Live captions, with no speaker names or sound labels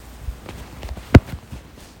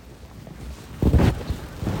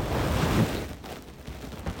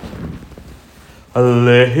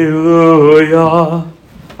Alleluia,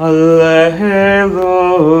 Alleluia,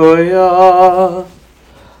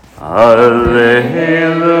 Alleluia,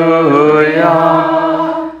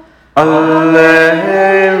 Alleluia.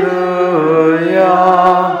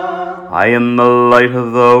 I am the light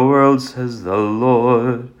of the world, says the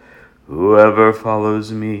Lord. Whoever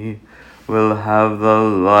follows me will have the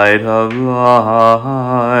light of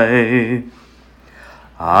life.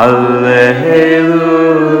 Alleluia,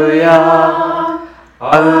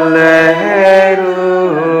 Alleluia.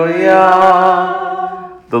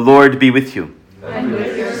 The Lord be with you. And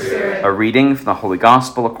with your spirit. A reading from the Holy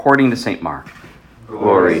Gospel according to St. Mark.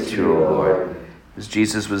 Glory to you, O Lord. As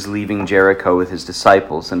Jesus was leaving Jericho with his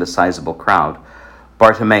disciples and a sizable crowd,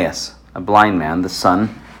 Bartimaeus, a blind man, the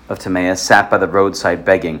son of Timaeus, sat by the roadside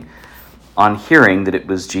begging. On hearing that it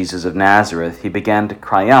was Jesus of Nazareth, he began to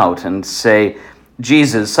cry out and say,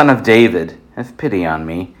 Jesus, Son of David, have pity on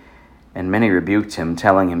me. And many rebuked him,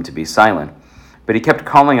 telling him to be silent. But he kept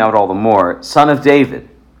calling out all the more, Son of David,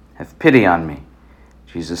 have pity on me.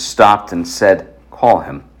 Jesus stopped and said, Call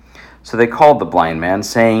him. So they called the blind man,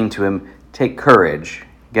 saying to him, Take courage,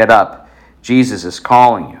 get up, Jesus is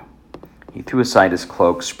calling you. He threw aside his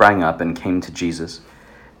cloak, sprang up, and came to Jesus.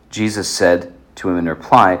 Jesus said to him in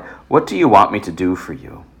reply, What do you want me to do for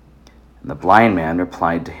you? And the blind man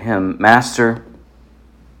replied to him, Master,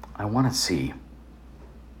 I want to see.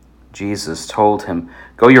 Jesus told him,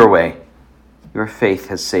 Go your way, your faith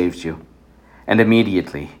has saved you. And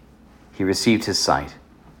immediately he received his sight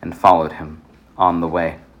and followed him on the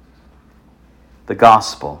way. The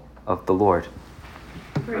Gospel of the Lord.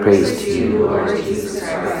 Praise to you, Lord Jesus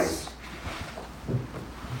Christ.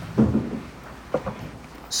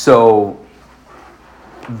 So,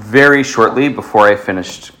 very shortly before I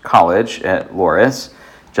finished college at Loras,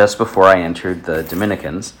 just before I entered the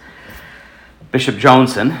Dominicans, Bishop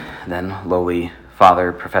Johnson, then lowly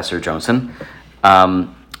Father Professor Johnson,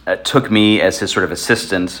 took me as his sort of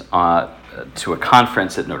assistant to a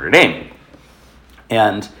conference at Notre Dame.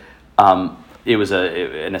 And it was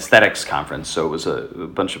an aesthetics conference, so it was a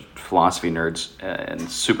bunch of philosophy nerds and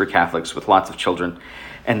super Catholics with lots of children.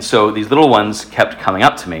 And so these little ones kept coming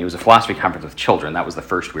up to me. It was a philosophy conference with children. That was the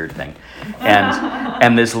first weird thing.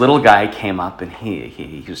 And this little guy came up and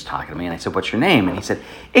he was talking to me, and I said, What's your name? And he said,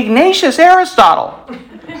 Ignatius Aristotle.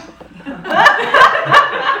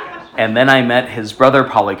 And then I met his brother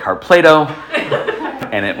Polycarp Plato,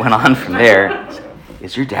 and it went on from there.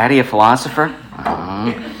 Is your daddy a philosopher?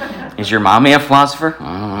 Is your mommy a philosopher?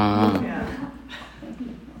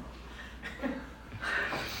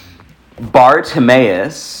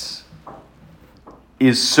 Bartimaeus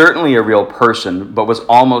is certainly a real person, but was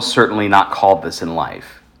almost certainly not called this in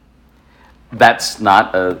life. That's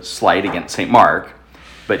not a slight against St. Mark,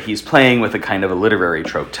 but he's playing with a kind of a literary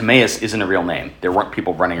trope. Timaeus isn't a real name. There weren't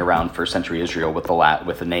people running around first century Israel with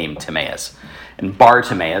the name Timaeus. And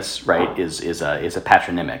Bartimaeus, right, is a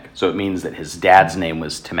patronymic. So it means that his dad's name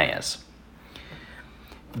was Timaeus.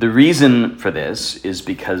 The reason for this is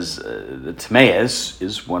because the Timaeus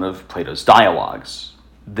is one of Plato's dialogues.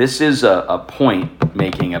 This is a point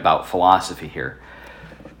making about philosophy here.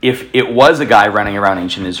 If it was a guy running around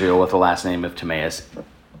ancient Israel with the last name of Timaeus,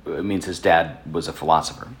 it means his dad was a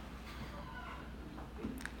philosopher.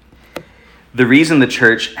 The reason the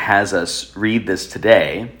church has us read this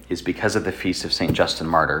today is because of the feast of St. Justin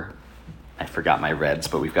Martyr. I forgot my reds,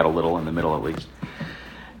 but we've got a little in the middle at least.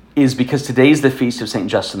 Is because today's the feast of St.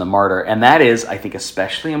 Justin the Martyr, and that is, I think,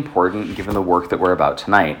 especially important given the work that we're about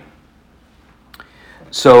tonight.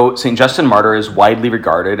 So St. Justin Martyr is widely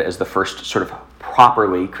regarded as the first sort of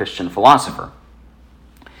properly Christian philosopher.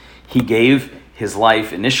 He gave his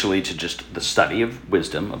life initially to just the study of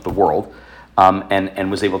wisdom of the world,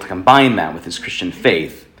 and was able to combine that with his Christian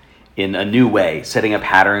faith in a new way, setting a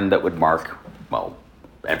pattern that would mark, well,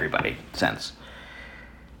 everybody since.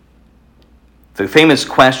 The famous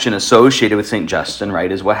question associated with St. Justin,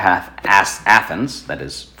 right, is what hath Athens, that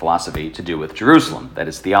is philosophy, to do with Jerusalem, that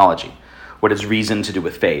is theology? What has reason to do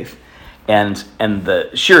with faith? And the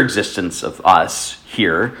sheer existence of us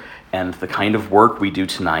here and the kind of work we do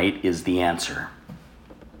tonight is the answer.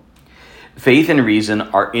 Faith and reason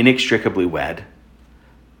are inextricably wed,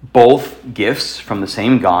 both gifts from the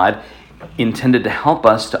same God, intended to help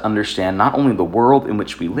us to understand not only the world in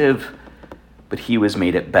which we live, but he who has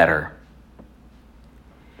made it better.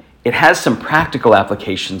 It has some practical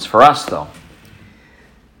applications for us, though.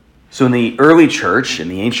 So in the early church, in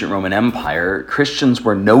the ancient Roman Empire, Christians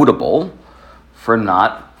were notable for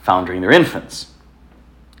not foundering their infants.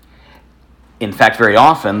 In fact, very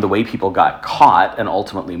often, the way people got caught and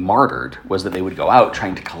ultimately martyred was that they would go out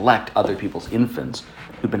trying to collect other people's infants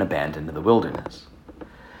who'd been abandoned in the wilderness.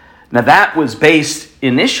 Now that was based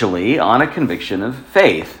initially on a conviction of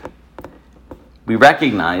faith. We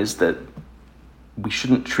recognize that we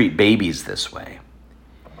shouldn't treat babies this way.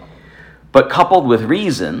 But coupled with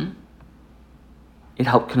reason, it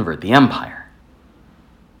helped convert the empire.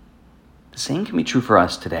 The same can be true for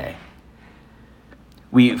us today.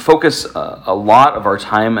 We focus a lot of our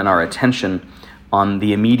time and our attention on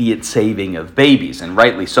the immediate saving of babies, and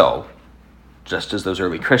rightly so, just as those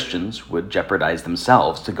early Christians would jeopardize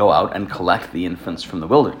themselves to go out and collect the infants from the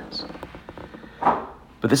wilderness.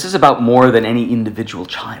 But this is about more than any individual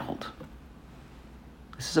child.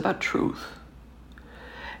 This is about truth.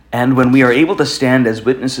 And when we are able to stand as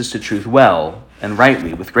witnesses to truth well and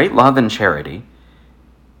rightly, with great love and charity,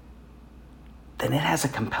 then it has a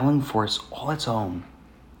compelling force all its own.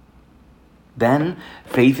 Then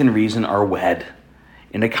faith and reason are wed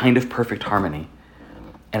in a kind of perfect harmony,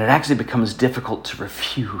 and it actually becomes difficult to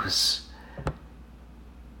refuse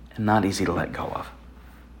and not easy to let go of.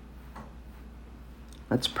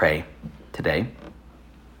 Let's pray today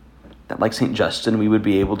that, like St. Justin, we would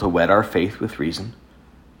be able to wed our faith with reason,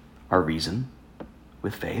 our reason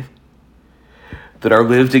with faith, that our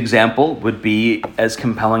lived example would be as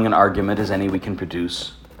compelling an argument as any we can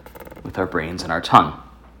produce with our brains and our tongue,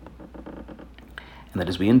 and that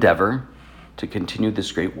as we endeavor to continue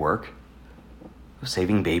this great work of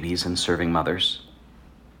saving babies and serving mothers,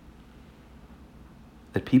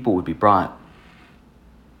 that people would be brought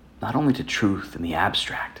not only to truth in the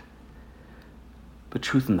abstract, but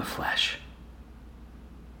truth in the flesh,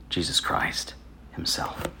 Jesus Christ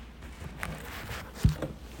himself.